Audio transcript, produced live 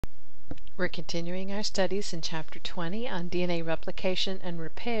We're continuing our studies in Chapter 20 on DNA replication and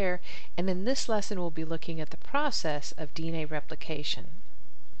repair, and in this lesson we'll be looking at the process of DNA replication.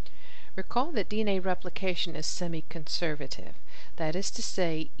 Recall that DNA replication is semi-conservative. That is to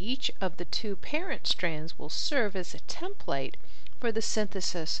say, each of the two parent strands will serve as a template for the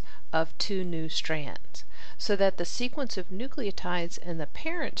synthesis of two new strands, so that the sequence of nucleotides in the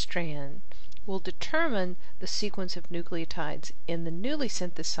parent strand will determine the sequence of nucleotides in the newly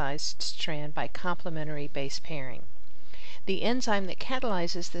synthesized strand by complementary base pairing. The enzyme that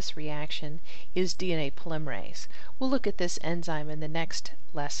catalyzes this reaction is DNA polymerase. We'll look at this enzyme in the next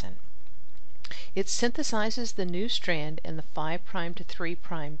lesson. It synthesizes the new strand in the 5' to 3'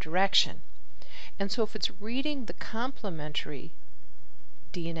 direction. And so if it's reading the complementary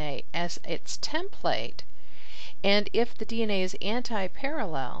DNA as its template, and if the DNA is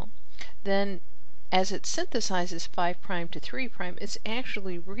anti-parallel, then as it synthesizes 5' to 3', it's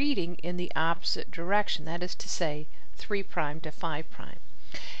actually reading in the opposite direction, that is to say 3' to 5'.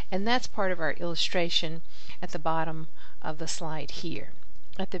 And that's part of our illustration at the bottom of the slide here.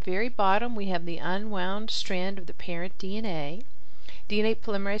 At the very bottom we have the unwound strand of the parent DNA. DNA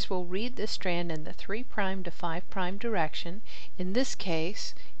polymerase will read this strand in the 3' to 5' direction, in this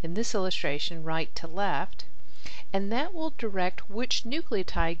case, in this illustration, right to left, and that will direct which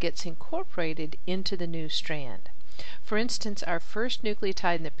nucleotide gets incorporated into the new strand. For instance, our first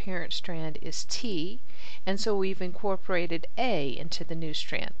nucleotide in the parent strand is T, and so we've incorporated A into the new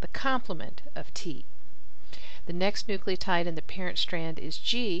strand, the complement of T. The next nucleotide in the parent strand is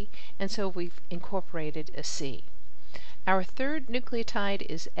G, and so we've incorporated a C. Our third nucleotide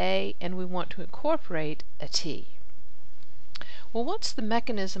is A, and we want to incorporate a T. Well, what's the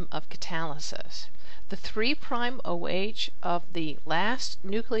mechanism of catalysis? The 3' OH of the last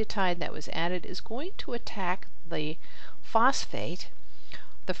nucleotide that was added is going to attack the phosphate,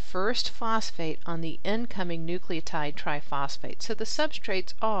 the first phosphate on the incoming nucleotide triphosphate. So the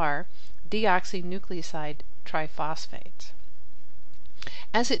substrates are deoxynucleoside triphosphates.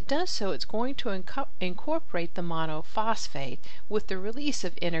 As it does so, it's going to incorporate the monophosphate with the release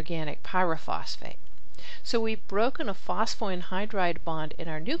of inorganic pyrophosphate. So we've broken a phosphoanhydride bond in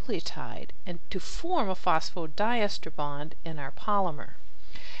our nucleotide and to form a phosphodiester bond in our polymer.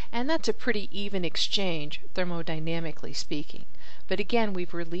 And that's a pretty even exchange, thermodynamically speaking. But again,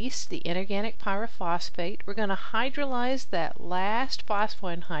 we've released the inorganic pyrophosphate. We're going to hydrolyze that last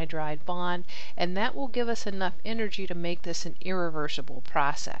phosphoanhydride bond, and that will give us enough energy to make this an irreversible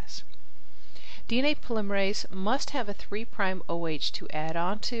process. DNA polymerase must have a 3' OH to add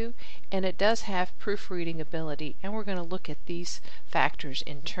onto, and it does have proofreading ability, and we're going to look at these factors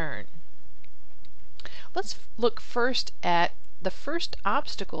in turn. Let's look first at the first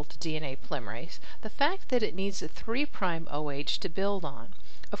obstacle to DNA polymerase, the fact that it needs a 3' OH to build on.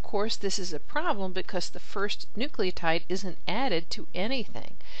 Of course, this is a problem because the first nucleotide isn't added to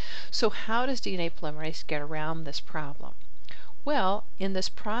anything. So how does DNA polymerase get around this problem? Well, in this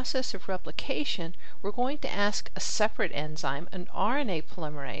process of replication, we're going to ask a separate enzyme, an RNA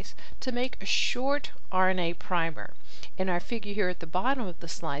polymerase, to make a short RNA primer. In our figure here at the bottom of the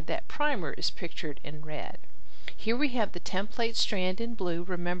slide, that primer is pictured in red. Here we have the template strand in blue.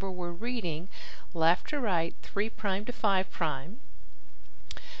 Remember, we're reading left to right, 3' to 5'.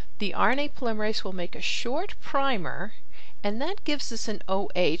 The RNA polymerase will make a short primer, and that gives us an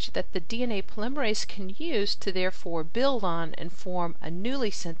OH that the DNA polymerase can use to therefore build on and form a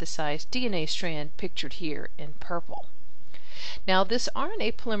newly synthesized DNA strand pictured here in purple. Now, this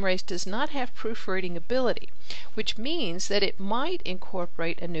RNA polymerase does not have proofreading ability, which means that it might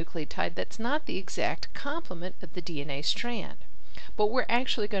incorporate a nucleotide that's not the exact complement of the DNA strand. But we're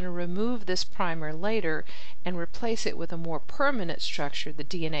actually going to remove this primer later and replace it with a more permanent structure, the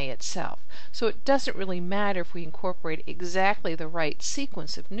DNA itself. So it doesn't really matter if we incorporate exactly the right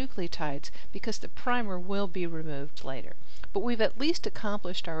sequence of nucleotides because the primer will be removed later. But we've at least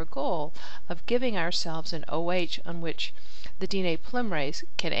accomplished our goal of giving ourselves an OH on which the DNA polymerase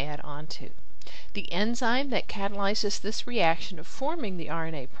can add onto. The enzyme that catalyzes this reaction of forming the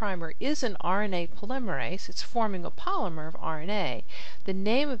RNA primer is an RNA polymerase. It's forming a polymer of RNA. The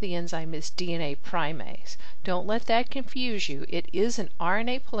name of the enzyme is DNA primase. Don't let that confuse you. It is an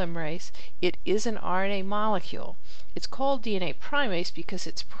RNA polymerase. It is an RNA molecule. It's called DNA primase because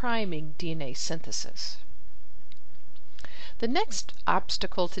it's priming DNA synthesis. The next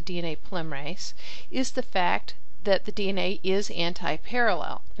obstacle to DNA polymerase is the fact that the DNA is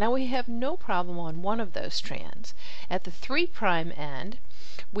anti-parallel. Now we have no problem on one of those strands. At the 3' end,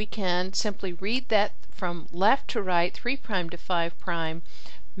 we can simply read that from left to right, 3' to 5',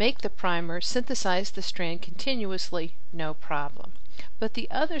 make the primer, synthesize the strand continuously, no problem. but the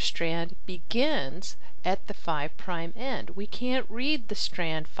other strand begins at the 5' end. We can't read the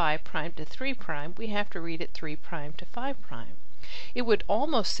strand 5' to 3'. We have to read it 3' to 5'. It would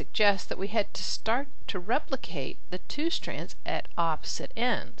almost suggest that we had to start to replicate the two strands at opposite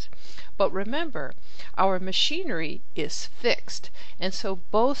ends. But remember, our machinery is fixed, and so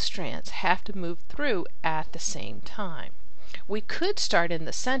both strands have to move through at the same time. We could start in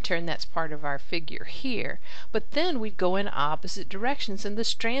the center, and that's part of our figure here, but then we'd go in opposite directions and the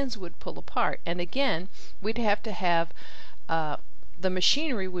strands would pull apart. And again, we'd have to have the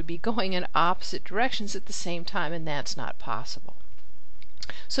machinery would be going in opposite directions at the same time, and that's not possible.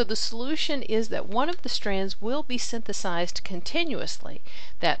 So the solution is that one of the strands will be synthesized continuously.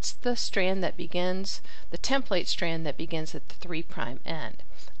 That's the strand that begins, the template strand that begins at the 3' end.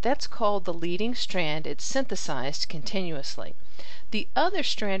 That's called the leading strand. It's synthesized continuously. The other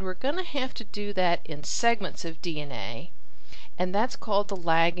strand, we're going to have to do that in segments of DNA, and that's called the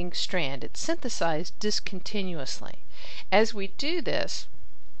lagging strand. It's synthesized discontinuously. As we do this,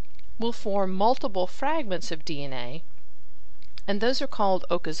 we'll form multiple fragments of DNA, and those are called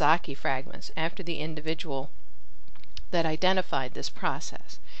Okazaki fragments, after the individual that identified this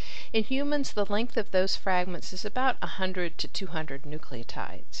process. In humans, the length of those fragments is about 100 to 200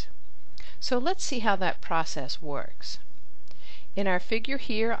 nucleotides. So let's see how that process works. In our figure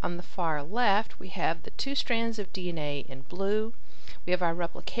here on the far left, we have the two strands of DNA in blue. We have our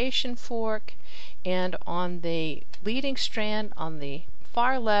replication fork, and on the leading strand on the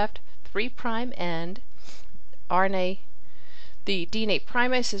far left, 3' end, the DNA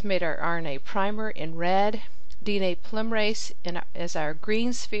primase has made our RNA primer in red. DNA polymerase, as our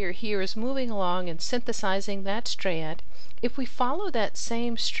green sphere here, is moving along and synthesizing that strand. If we follow that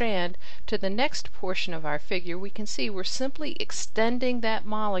same strand to the next portion of our figure, we can see we're simply extending that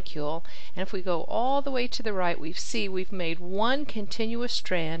molecule, and if we go all the way to the right, we see we've made one continuous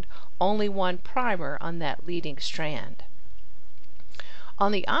strand, only one primer on that leading strand.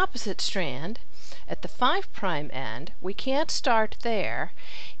 On the opposite strand, at the 5' end, we can't start there,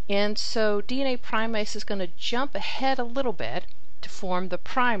 and so DNA primase is going to jump ahead a little bit to form the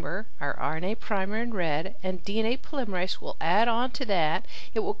primer, our RNA primer in red, and DNA polymerase will add on to that.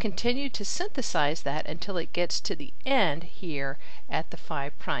 It will continue to synthesize that until it gets to the end here at the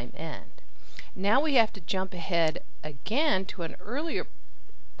 5' end. Now we have to jump ahead again to an earlier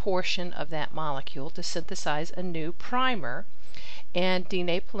portion of that molecule to synthesize a new primer, and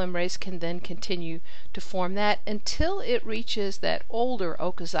DNA polymerase can then continue to form that until it reaches that older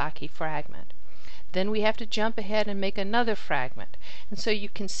Okazaki fragment. Then we have to jump ahead and make another fragment. And so you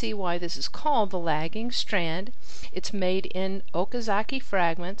can see why this is called the lagging strand. It's made in Okazaki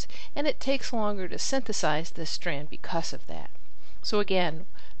fragments, and it takes longer to synthesize this strand because of that. So again,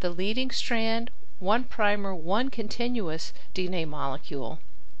 the leading strand, one primer, one continuous DNA molecule.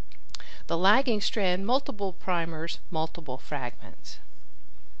 The lagging strand, multiple primers, multiple fragments.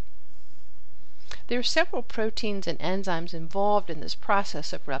 There are several proteins and enzymes involved in this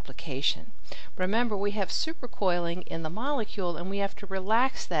process of replication. Remember, we have supercoiling in the molecule, and we have to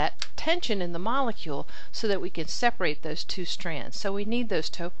relax that tension in the molecule so that we can separate those two strands. So we need those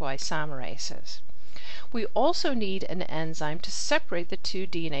topoisomerases. We also need an enzyme to separate the two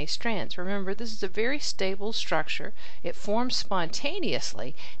DNA strands. Remember, this is a very stable structure. It forms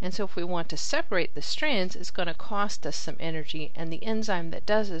spontaneously, and so if we want to separate the strands, it's going to cost us some energy, and the enzyme that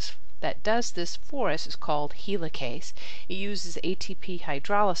does this for us is called helicase. It uses ATP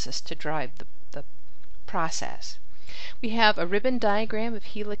hydrolysis to drive the process. We have a ribbon diagram of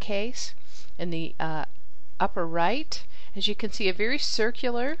helicase in the upper right. As you can see, a very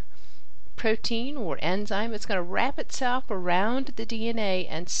circular protein or enzyme. It's going to wrap itself around the DNA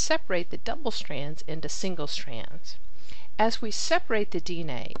and separate the double strands into single strands. As we separate the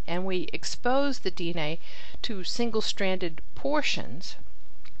DNA and we expose the DNA to single-stranded portions,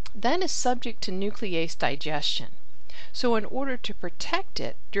 then is subject to nuclease digestion. So in order to protect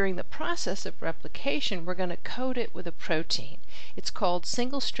it during the process of replication, we're going to coat it with a protein. It's called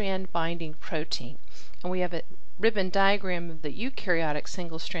single-strand binding protein, and we have a ribbon diagram of the eukaryotic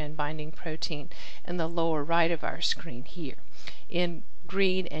single-strand binding protein in the lower right of our screen here. In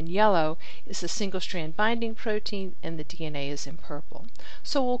green and yellow is the single-strand binding protein, and the DNA is in purple.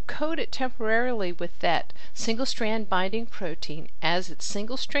 So we'll coat it temporarily with that single-strand binding protein as it's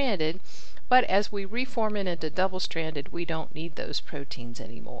single-stranded, but as we reform it into double-stranded, we don't need those proteins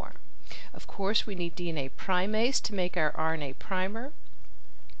anymore. Of course, we need DNA primase to make our RNA primer.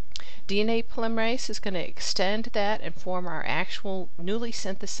 DNA polymerase is going to extend that and form our actual newly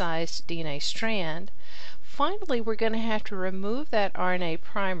synthesized DNA strand. Finally, we're going to have to remove that RNA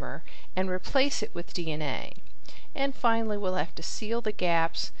primer and replace it with DNA. And finally, we'll have to seal the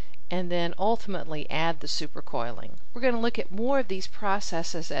gaps and then ultimately add the supercoiling. We're going to look at more of these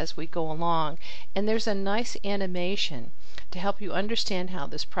processes as we go along, and there's a nice animation to help you understand how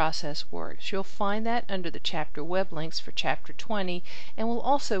this process works. You'll find that under the chapter web links for chapter 20, and we'll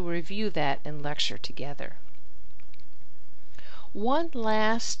also review that in lecture together. One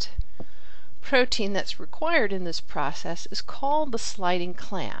last protein that's required in this process is called the sliding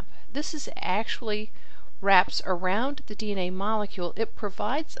clamp. This is actually wraps around the DNA molecule. It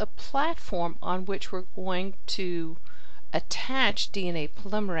provides a platform on which we're going to attach DNA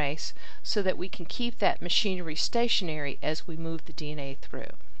polymerase so that we can keep that machinery stationary as we move the DNA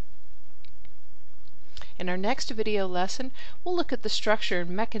through. In our next video lesson, we'll look at the structure and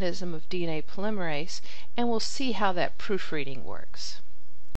mechanism of DNA polymerase, and we'll see how that proofreading works.